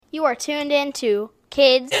You are tuned in to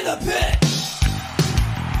Kids In the Pit.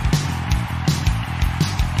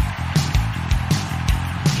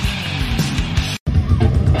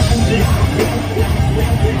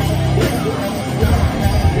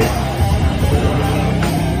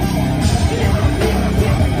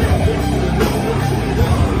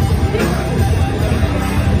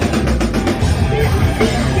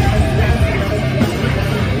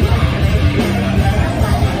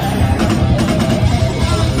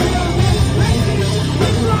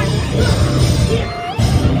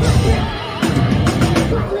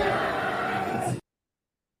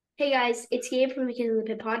 Hey guys, it's Gabe from the Kids in the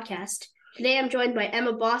Pit podcast. Today I'm joined by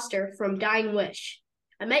Emma Boster from Dying Wish.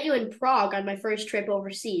 I met you in Prague on my first trip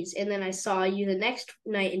overseas, and then I saw you the next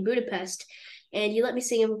night in Budapest, and you let me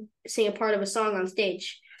sing a part of a song on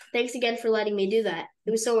stage. Thanks again for letting me do that.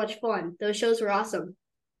 It was so much fun. Those shows were awesome.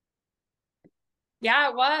 Yeah,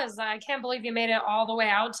 it was. I can't believe you made it all the way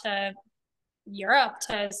out to Europe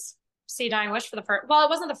to see Dying Wish for the first. Well, it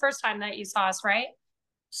wasn't the first time that you saw us, right?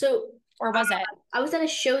 So Or was it? I was at a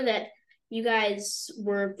show that you guys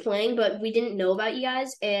were playing, but we didn't know about you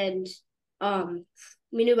guys, and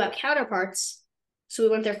we knew about counterparts, so we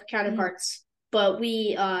went there for Mhm. counterparts. But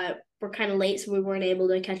we were kind of late, so we weren't able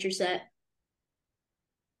to catch your set.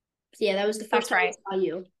 So yeah, that was the first That's time I right. saw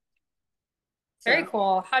you. Very So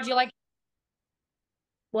cool.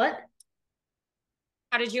 what?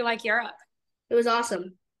 How did you like Europe? It was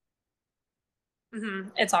awesome.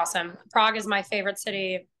 It's awesome. Prague is my favorite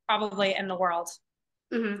city probably in the world.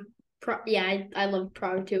 Yeah, I loved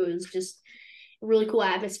Prague too. It was just a really cool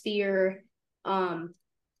atmosphere. Um,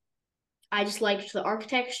 I just liked the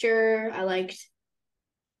architecture. I liked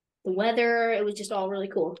the weather. It was just all really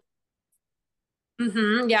cool.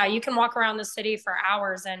 Yeah, you can walk around the city for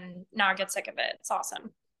hours and not get sick of it. It's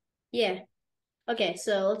awesome. Yeah. Okay,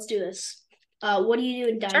 so let's do this. What do you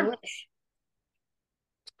do in Dying Sure. Wish?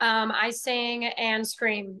 I sing and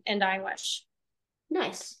scream in Dying Wish.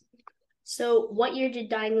 Nice. So, what year did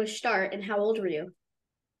Dying Wish start, and how old were you?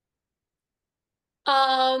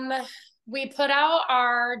 Um, we put out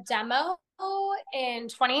our demo in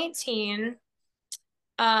 2018.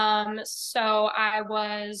 So I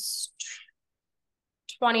was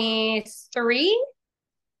 23,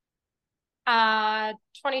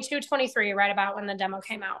 22, 23, right about when the demo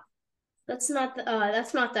came out. That's not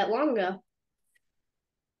that long ago.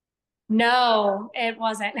 No, it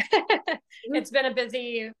wasn't. Mhm. It's been a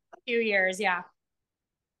busy few years, yeah.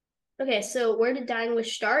 Okay, so where did Dying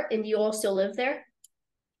Wish start, and do you all still live there?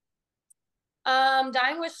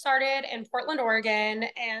 Dying Wish started in Portland, Oregon,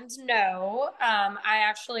 and no, I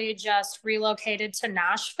actually just relocated to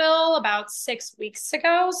Nashville about 6 weeks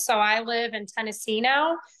ago. So I live in Tennessee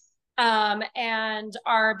now. And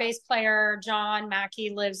our bass player, John Mackey,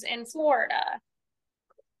 lives in Florida.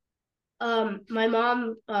 My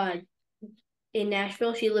mom, in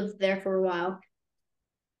Nashville, she lived there for a while.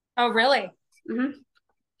 Oh, really? hmm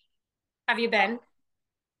Have you been?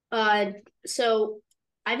 Uh, so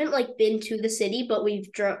I haven't like been to the city, but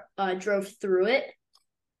we've drove through it.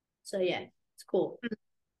 So yeah, it's cool.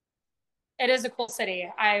 It is a cool city.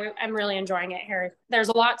 I am really enjoying it here. There's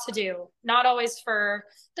a lot to do. Not always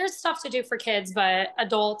there's stuff to do for kids, but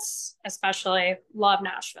adults especially love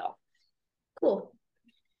Nashville. Cool.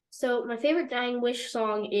 So my favorite Dying Wish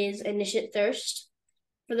song is Initiate Thirst.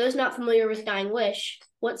 For those not familiar with Dying Wish,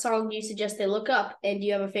 what song do you suggest they look up? And do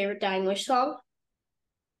you have a favorite Dying Wish song?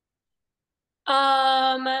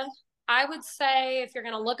 Um, I would say if you're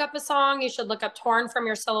going to look up a song, you should look up Torn from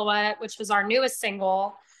Your Silhouette, which was our newest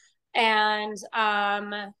single. And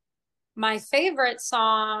my favorite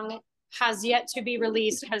song has yet to be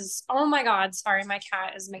released because, oh my God, sorry, my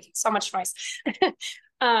cat is making so much noise.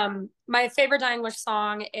 My favorite Dying Wish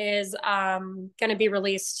song is going to be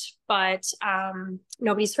released, but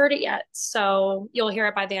nobody's heard it yet. So you'll hear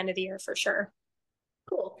it by the end of the year for sure.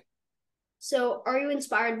 Cool. So are you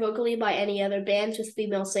inspired vocally by any other bands with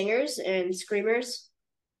female singers and screamers?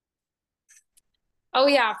 Oh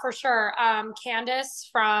yeah, for sure. Candace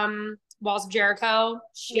from Walls of Jericho.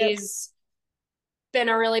 Yep. She's been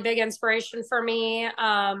a really big inspiration for me.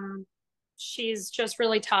 She's just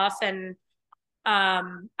really tough, and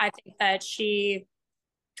I think that she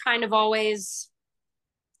kind of always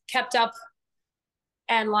kept up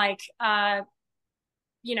and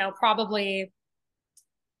probably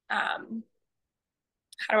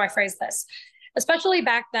how do I phrase this? Especially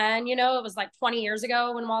back then, it was like 20 years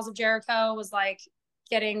ago when Walls of Jericho was like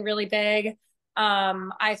getting really big.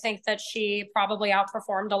 I think that she probably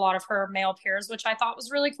outperformed a lot of her male peers, which I thought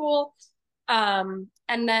was really cool. And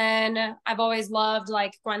then I've always loved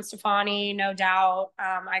like Gwen Stefani, no doubt.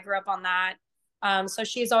 I grew up on that. So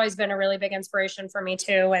she's always been a really big inspiration for me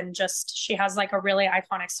too. And just she has like a really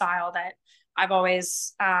iconic style that I've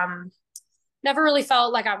always never really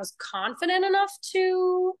felt like I was confident enough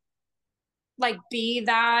to like be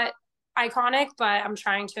that iconic, but I'm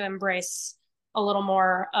trying to embrace a little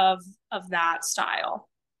more of that style.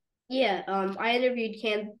 Yeah, I interviewed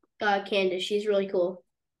Candace. She's really cool.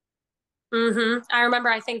 I remember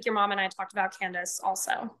I think your mom and I talked about Candace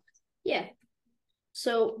also. Yeah.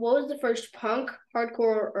 So, what was the first punk,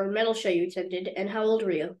 hardcore, or metal show you attended, and how old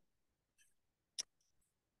were you?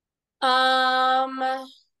 Um,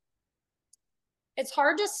 it's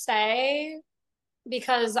hard to say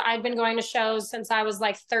because I'd been going to shows since I was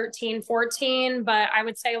like 13, 14. But I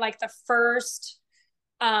would say like the first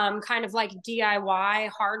kind of like DIY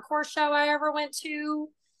hardcore show I ever went to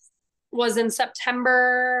was in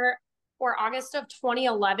September or August of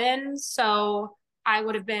 2011. So I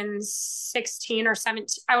would have been 16 or 17.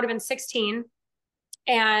 I would have been 16.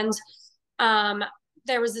 And um,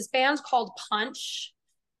 there was this band called Punch.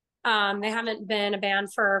 They haven't been a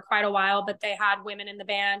band for quite a while, but they had women in the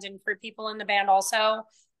band and queer people in the band also.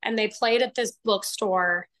 And they played at this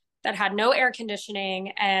bookstore that had no air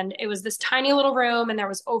conditioning. And it was this tiny little room, and there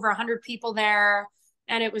was over 100 people there.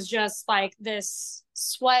 And it was just like this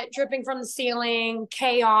sweat dripping from the ceiling,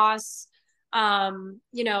 chaos.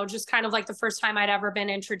 Just kind of like the first time I'd ever been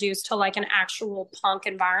introduced to like an actual punk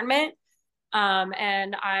environment.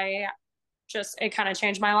 And I just, it kind of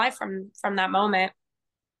changed my life from that moment.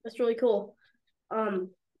 That's really cool. Um,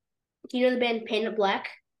 do you know the band Painted Black?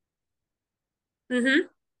 Mm-hmm.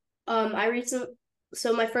 I recently,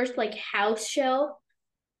 so my first like house show,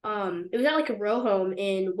 it was at like a row home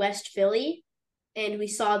in West Philly, and we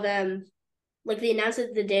saw them. Like they announced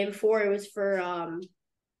it the day before. It was for I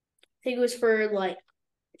think it was for like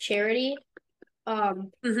charity. Mm-hmm.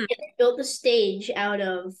 And they built the stage out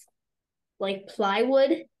of like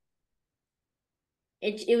plywood.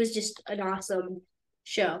 It was just an awesome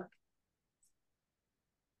show.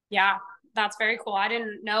 Yeah, that's very cool. I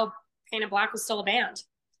didn't know Painted Black was still a band.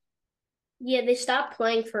 Yeah, they stopped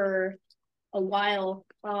playing for a while,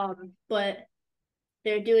 but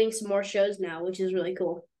they're doing some more shows now, which is really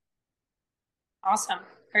cool. Awesome.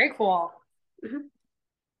 Very cool. Mhm.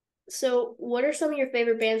 So, what are some of your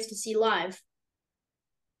favorite bands to see live?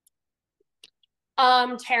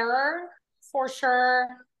 Terror for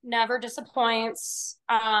sure never disappoints.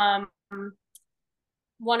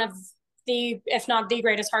 One of the, if not the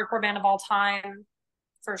greatest hardcore band of all time,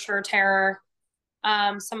 for sure. Terror.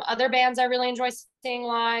 Some other bands I really enjoy seeing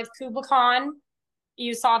live. Kubla Khan.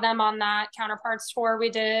 You saw them on that Counterparts tour we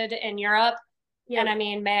did in Europe, and I Yep,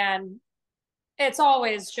 mean, man, it's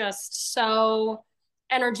always just so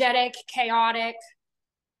energetic, chaotic.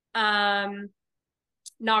 Um,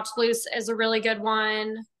 Knocked Loose is a really good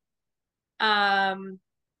one. Um,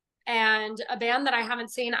 and a band that I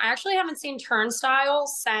haven't seen, I actually haven't seen Turnstile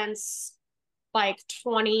since like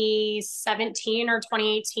 2017 or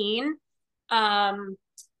 2018. Um,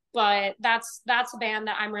 but that's a band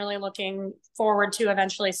that I'm really looking forward to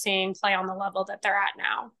eventually seeing play on the level that they're at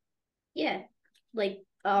now. yeah. Like,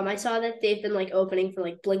 I saw that they've been like opening for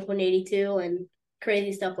like Blink 182 and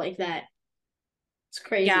crazy stuff like that. It's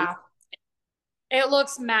crazy. Yeah, it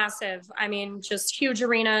looks massive. I mean, just huge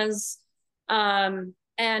arenas. And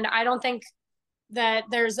I don't think that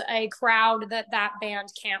there's a crowd that that band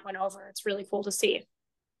can't win over. It's really cool to see.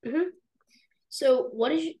 Hmm. So,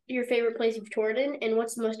 what is your favorite place you've toured in, and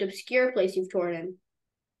what's the most obscure place you've toured in?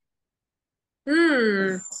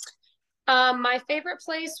 Hmm. My favorite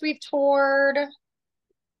place we've toured.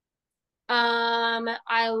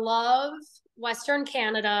 I love Western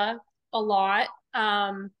Canada a lot.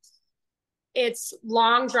 It's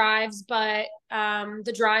long drives, but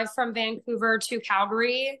the drive from Vancouver to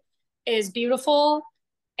Calgary is beautiful.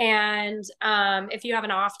 And if you have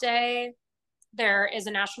an off day, there is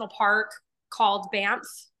a national park called Banff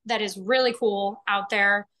that is really cool out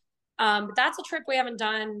there. But that's a trip we haven't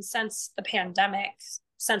done since the pandemic,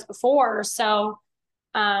 since before. So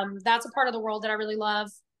that's a part of the world that I really love.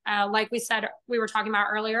 Like we said, we were talking about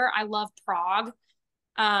earlier, I love Prague.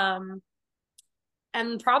 Um,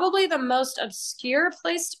 and probably the most obscure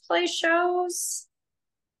place to play shows.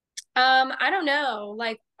 I don't know.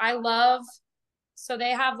 Like I love, so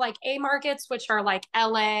they have like A markets, which are like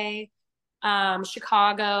LA,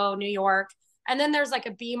 Chicago, New York. And then there's like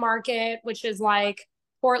a B market, which is like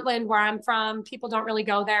Portland, where I'm from. People don't really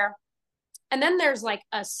go there. And then there's like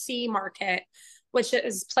a C market, which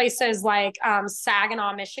is places like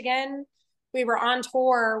Saginaw, Michigan. We were on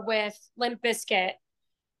tour with Limp Bizkit,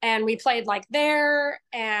 and we played like there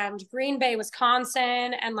and Green Bay,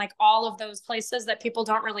 Wisconsin, and like all of those places that people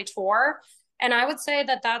don't really tour. And I would say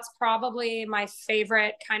that that's probably my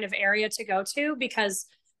favorite kind of area to go to because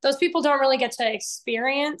those people don't really get to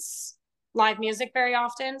experience live music very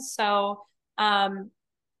often. So um,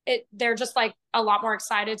 they're just like a lot more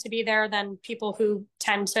excited to be there than people who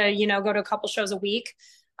tend to, go to a couple shows a week.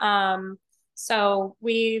 Um, so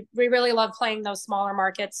we really love playing those smaller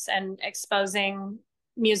markets and exposing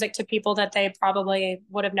music to people that they probably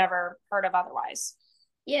would have never heard of otherwise.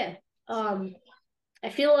 Yeah. Um, I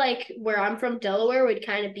feel like where I'm from, Delaware, would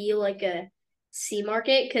kind of be like a sea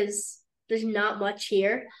market because there's not much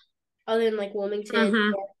here other than like Wilmington,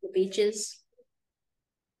 Mm-hmm. the beaches.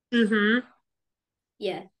 Mm-hmm.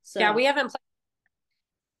 Yeah. Yeah, So we haven't played.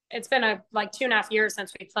 It's been like 2.5 years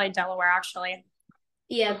since we played Delaware, actually.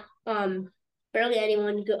 yeah. Barely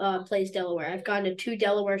anyone plays Delaware. I've gone to two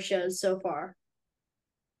Delaware shows so far.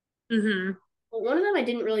 Mm-hmm. Well, one of them I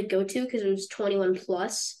didn't really go to because it was 21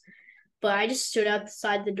 plus, but I just stood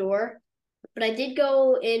outside the door. But I did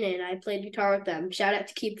go in and I played guitar with them. Shout out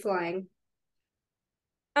to Keep Flying.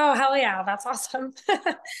 Oh, hell yeah, that's awesome.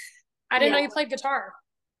 I didn't know Yeah. you played guitar.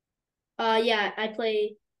 Yeah, I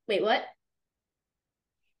play. Wait, what?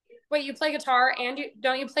 Wait, you play guitar and you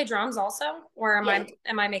don't you play drums also? Or am Yeah,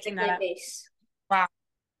 I I making that play up? bass Wow.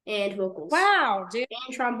 and vocals Wow, dude,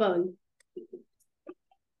 and trombone.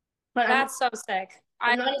 But that's so sick.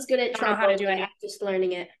 I'm I not as good at don't know how to trombone do yet. any. I'm just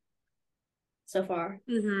learning it so far.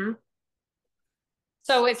 Mm-hmm.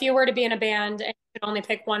 So if you were to be in a band and you could only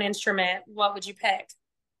pick one instrument, what would you pick?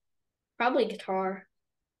 Probably guitar.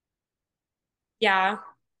 Yeah.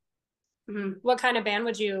 Hmm. What kind of band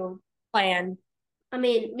would you play in? I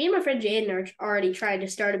mean, me and my friend Jaden are already trying to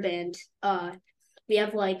start a band. We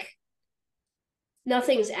have like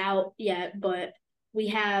nothing's out yet, but we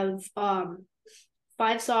have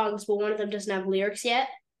 5 songs, but one of them doesn't have lyrics yet,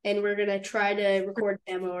 and we're gonna try to record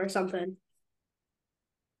a demo or something.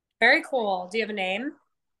 Very cool. Do you have a name?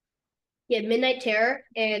 Yeah, Midnight Terror,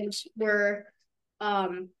 and we're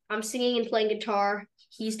I'm singing and playing guitar.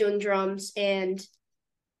 He's doing drums, and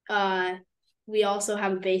uh we also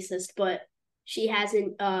have a bassist, but she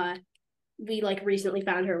hasn't we like recently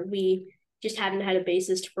found her. We just haven't had a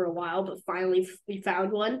bassist for a while, but finally we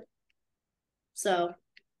found one. So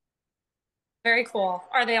Very cool.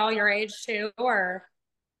 Are they all your age too, or?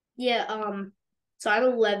 yeah, so I'm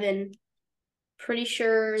 11. Pretty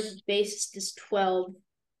sure the bassist is 12,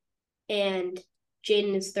 and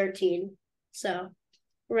Jaden is 13. So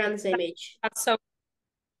around the same age. That's so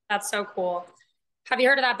that's so cool. Have you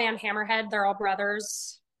heard of that band Hammerhead? They're all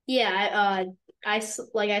brothers. Yeah, I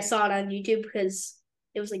saw it on YouTube because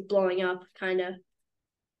it was like blowing up, kind of.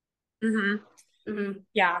 Mm-hmm. Hmm.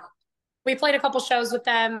 Yeah. We played a couple shows with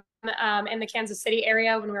them in the Kansas City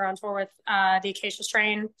area when we were on tour with the Acacia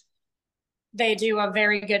Strain. They do a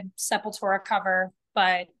very good Sepultura cover,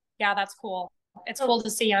 but yeah, that's cool. It's cool Oh, to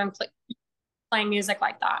see playing music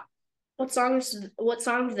like that. what songs? What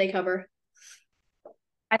songs do they cover?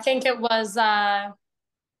 I think it was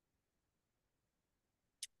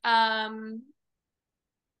um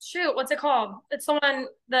shoot, what's it called? It's the one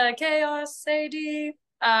the Chaos AD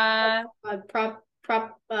Prop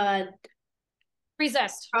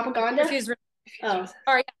Resist. propaganda. Refuse Oh,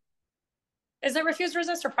 or is it refuse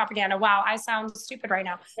resist or propaganda? Wow, I sound stupid right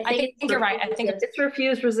now. I I think think it's you're right. I Refuse think it's Resist. It's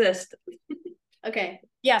Refuse Resist. Okay.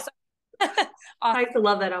 yes. I Awesome. used to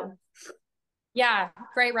love that album. Yeah,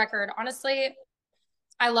 great record. Honestly,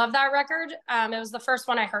 I love that record. It was the first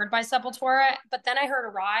one I heard by Sepultura, but then I heard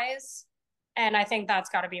Arise, and I think that's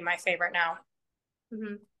got to be my favorite now.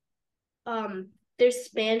 Hmm. There's this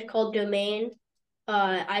band called Domain.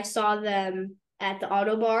 I saw them at the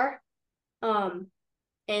Auto Bar. Um,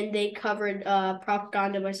 and they covered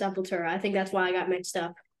Propaganda by Sepultura. I think that's why I got mixed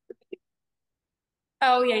up.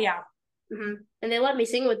 Oh yeah, yeah. And they let me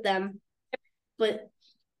sing with them. But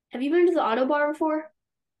have you been to the Auto Bar before?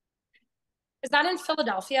 Is that in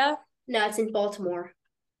Philadelphia? No, it's in Baltimore.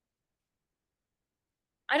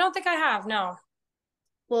 I don't think I have. No.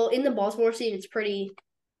 Well, in the Baltimore scene, it's pretty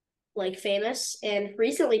like famous. And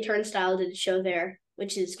recently, Turnstile did a show there,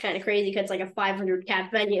 which is kind of crazy because it's like a 500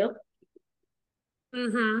 cap venue.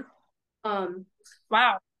 Mm-hmm. Um,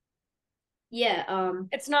 Wow. yeah,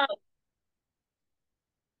 It's not. yeah,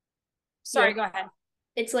 Sorry. Go ahead.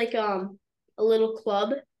 it's like a little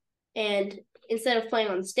club, and instead of playing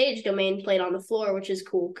on stage, Domain played on the floor, which is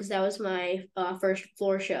cool because that was my first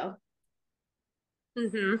floor show.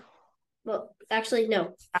 Mm-hmm. Well, actually,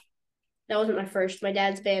 no, that wasn't my first. My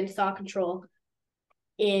dad's band, Thought Control,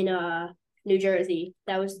 in New Jersey.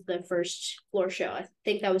 That was the first floor show. I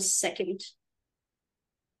think that was second.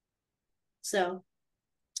 So,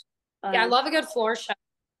 Yeah, I uh, love a good floor show.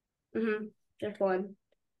 they're fun.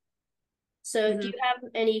 So, do Mhm. you have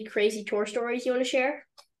any crazy tour stories you want to share?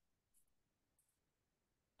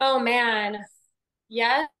 Oh man,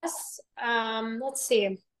 yes. Let's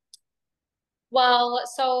see. Well,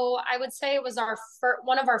 so I would say it was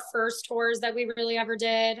one of our first tours that we really ever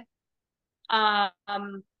did.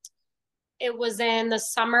 Um, it was in the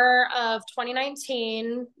summer of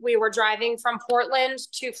 2019. We were driving from Portland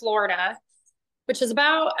to Florida, which is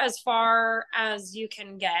about as far as you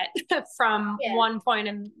can get from Yeah. one point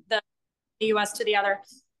in the US to the other.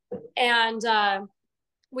 And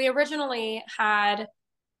we originally had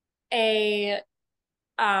a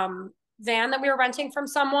van that we were renting from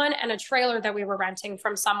someone and a trailer that we were renting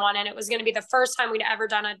from someone. And it was going to be the first time we'd ever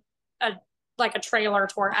done a like a trailer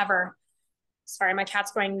tour ever. Sorry, my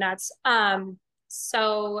cat's going nuts.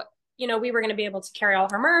 So, we were going to be able to carry all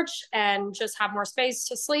of our merch and just have more space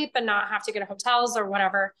to sleep and not have to go to hotels or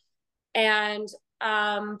whatever. And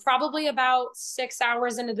probably about 6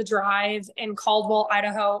 hours into the drive in Caldwell,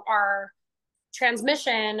 Idaho, our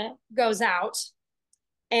transmission goes out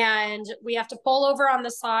and we have to pull over on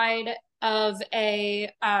the side of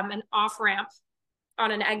a an off ramp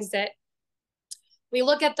on an exit. We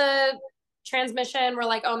look at the transmission, we're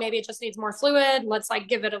like, oh, maybe it just needs more fluid. Let's like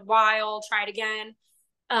give it a while, try it again.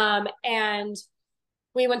 And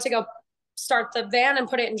we went to go start the van and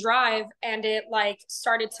put it in drive, and it like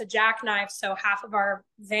started to jackknife. So half of our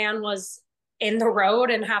van was in the road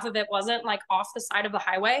and half of it wasn't, like off the side of the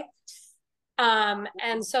highway.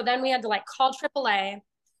 And so then we had to like call AAA.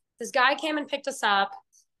 This guy came and picked us up.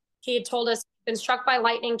 He had told us he'd been struck by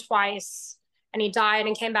lightning twice and he died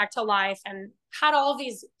and came back to life and had all of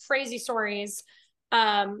these crazy stories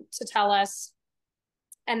to tell us.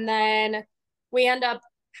 And then we end up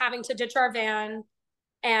having to ditch our van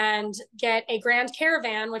and get a grand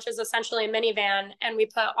caravan, which is essentially a minivan. And we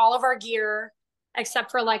put all of our gear,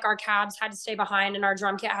 except for like our cabs, had to stay behind and our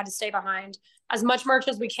drum kit had to stay behind, as much merch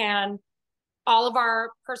as we can, all of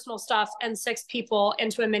our personal stuff, and 6 people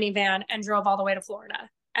into a minivan and drove all the way to Florida.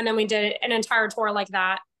 And then we did an entire tour like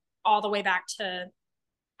that all the way back to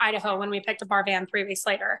Idaho when we picked up our van 3 weeks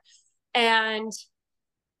later. And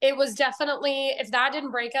it was definitely, if that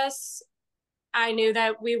didn't break us, I knew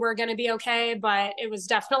that we were going to be okay, but it was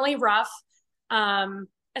definitely rough,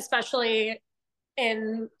 especially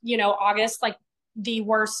in, August, like the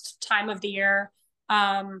worst time of the year.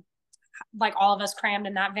 Like all of us crammed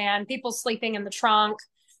in that van, people sleeping in the trunk.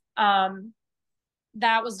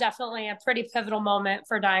 That was definitely a pretty pivotal moment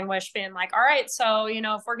for Dying Wish, being like, all right, so,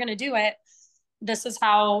 if we're going to do it, this is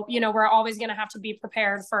how, we're always going to have to be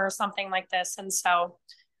prepared for something like this. And so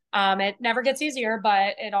it never gets easier,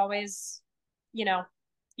 but it always, you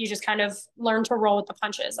just kind of learn to roll with the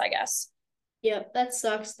punches, I guess. Yeah, that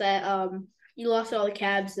sucks that you lost all the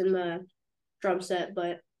cabs and the drum set,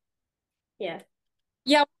 but yeah.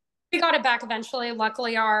 Yeah, we got it back eventually.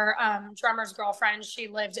 Luckily, our drummer's girlfriend, she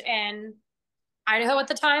lived in Idaho at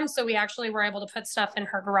the time, so we actually were able to put stuff in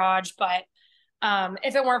her garage. But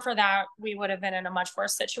if it weren't for that, we would have been in a much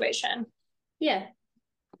worse situation. Yeah.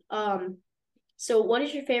 Um, so what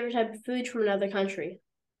is your favorite type of food from another country?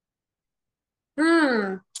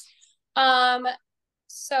 Hmm. Um,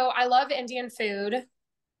 so I love Indian food,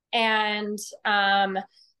 and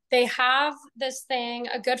they have this thing.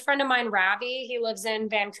 A good friend of mine, Ravi, he lives in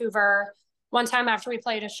Vancouver. One time after we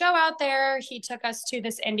played a show out there, he took us to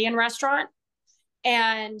this Indian restaurant,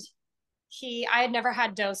 and I had never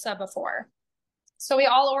had dosa before. So we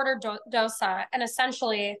all ordered dosa, and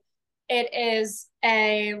essentially it is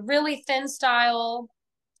a really thin style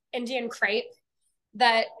Indian crepe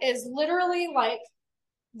that is literally like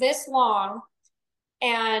this long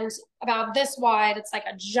and about this wide. It's like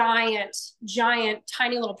a giant, giant,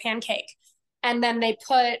 tiny little pancake. And then they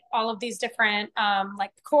put all of these different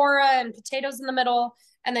like pakora and potatoes in the middle.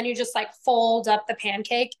 And then you just like fold up the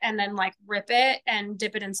pancake and then like rip it and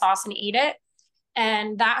dip it in sauce and eat it.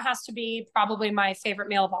 And that has to be probably my favorite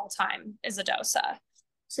meal of all time, is a dosa.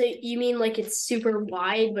 So you mean like it's super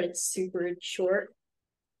wide, but it's super short?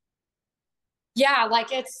 Yeah,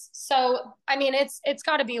 like it's so, I mean, it's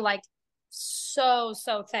got to be like so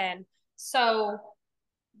thin. So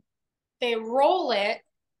they roll it.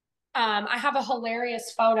 I have a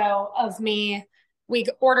hilarious photo of me. We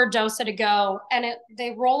ordered dosa to go, and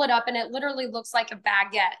they roll it up, and it literally looks like a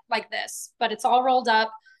baguette, like this, but it's all rolled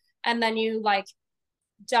up, and then you like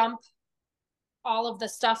dump all of the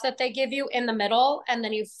stuff that they give you in the middle, and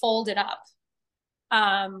then you fold it up.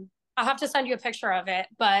 I'll have to send you a picture of it,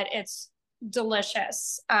 but it's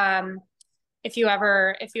delicious. If you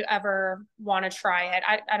ever want to try it,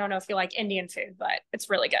 I don't know if you like Indian food, but it's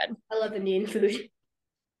really good. I love Indian food.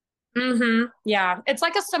 Mm-hmm. Yeah, it's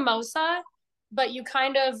like a samosa, but you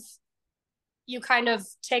kind of you kind of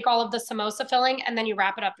take all of the samosa filling and then you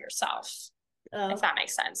wrap it up yourself, if Oh, that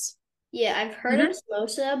makes sense. yeah, I've heard of Mm-hmm.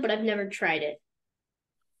 samosa, but I've never tried it.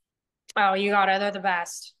 Oh, you got it. They're the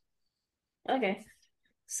best. Okay.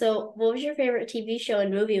 So, what was your favorite TV show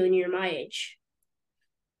and movie when you were my age?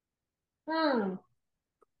 Hmm.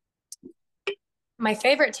 My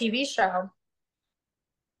favorite TV show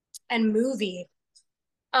and movie.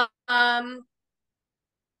 Um,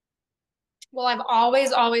 well, I've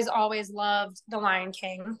always loved The Lion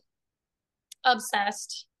King.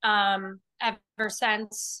 Obsessed. Ever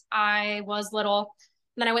since I was little.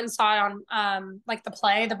 And then I went and saw it on like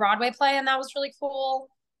the Broadway play, and that was really cool.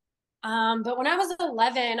 But when I was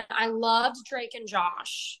 11, I loved Drake and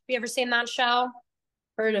Josh. Have you ever seen that show?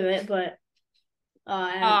 Heard of it, but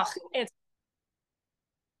I haven't. Oh,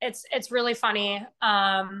 it's really funny.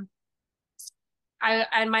 I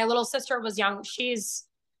and my little sister was young. She's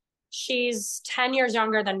 10 years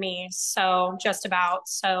younger than me, so just about.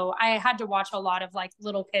 So I had to watch a lot of like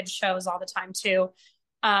little kid shows all the time too.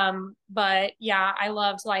 But yeah, I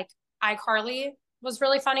loved like iCarly was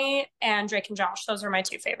really funny and Drake and Josh. Those are my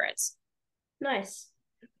two favorites. Nice.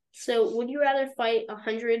 So, would you rather fight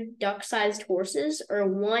 100 duck-sized horses or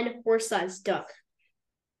one horse-sized duck?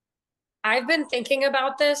 I've been thinking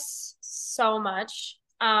about this so much.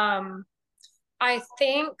 I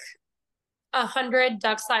think 100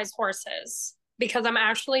 duck-sized horses because I'm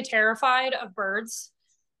actually terrified of birds.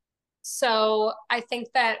 So I think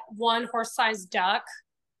that one horse-sized duck,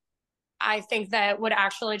 I think that would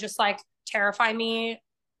actually just like terrify me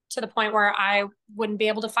to the point where I wouldn't be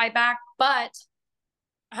able to fight back. But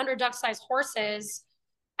 100 duck-sized horses,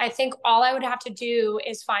 I think all I would have to do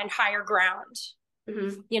is find higher ground,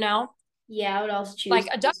 Mm-hmm. you know? Yeah, I would also choose. Like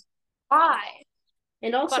a duck can fly,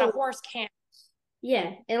 And but a also, horse can't.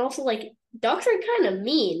 yeah, and also like ducks are kind of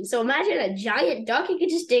mean. So imagine a giant duck; it could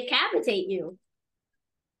just decapitate you.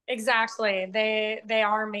 Exactly. They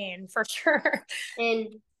are mean for sure. And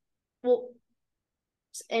well,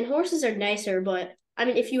 and horses are nicer, but I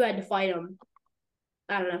mean, if you had to fight them,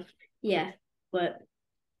 I don't know. Yeah, but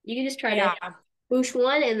you can just try to Yeah. boost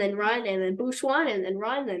one and then run, and then boost one and then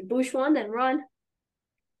run, then boost one, then run.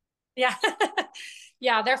 Yeah.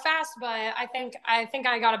 Yeah, they're fast, but I think I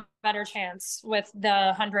got a better chance with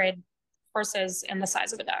the 100 horses and the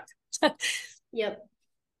size of a duck. Yep.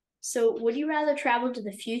 So, would you rather travel to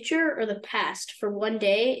the future or the past for one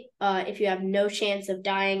day, if you have no chance of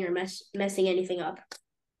dying or messing anything up?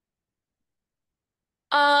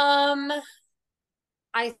 Um,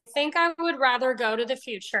 I think I would rather go to the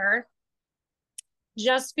future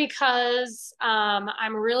just because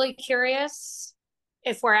I'm really curious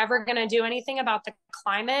if we're ever going to do anything about the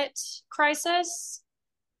climate crisis.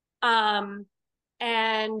 Um,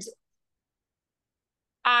 and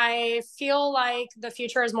I feel like the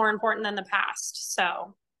future is more important than the past.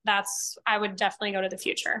 So I would definitely go to the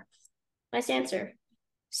future. Nice answer.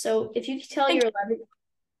 So, Thank if you could tell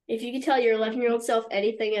your 11-year-old self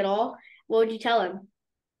anything at all, what would you tell him? you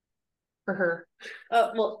for her.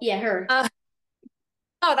 Oh, well, yeah, her.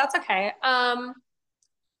 Oh, that's okay.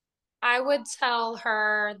 I would tell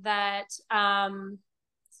her that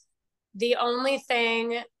the only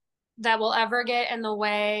thing that will ever get in the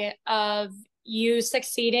way of you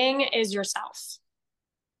succeeding is yourself.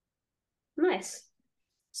 Nice.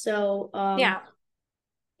 So, Yeah.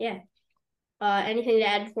 yeah. Anything to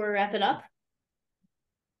add before we wrap it up?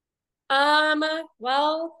 Um,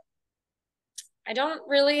 well, I don't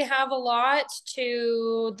really have a lot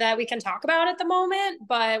to that we can talk about at the moment,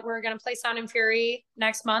 but we're gonna play Sound and Fury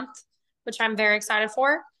next month, which I'm very excited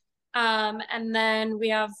for. And then we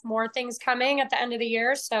have more things coming at the end of the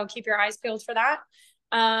year, so keep your eyes peeled for that.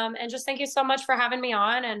 And just thank you so much for having me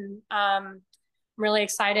on, and I'm really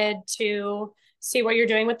excited to see what you're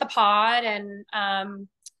doing with the pod and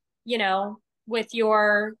you know, with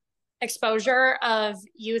your exposure of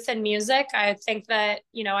youth and music. I think that,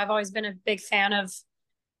 I've always been a big fan of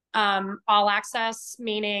all access,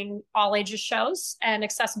 meaning all ages shows, and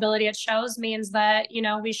accessibility at shows means that,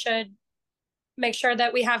 we should make sure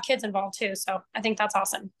that we have kids involved too. So I think that's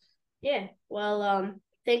awesome. Yeah. Well,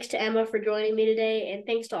 thanks to Emma for joining me today, and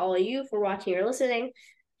thanks to all of you for watching or listening.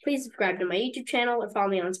 Please subscribe to my YouTube channel or follow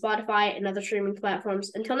me on Spotify and other streaming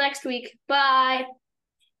platforms. Until next week, bye.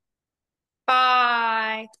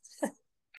 Bye.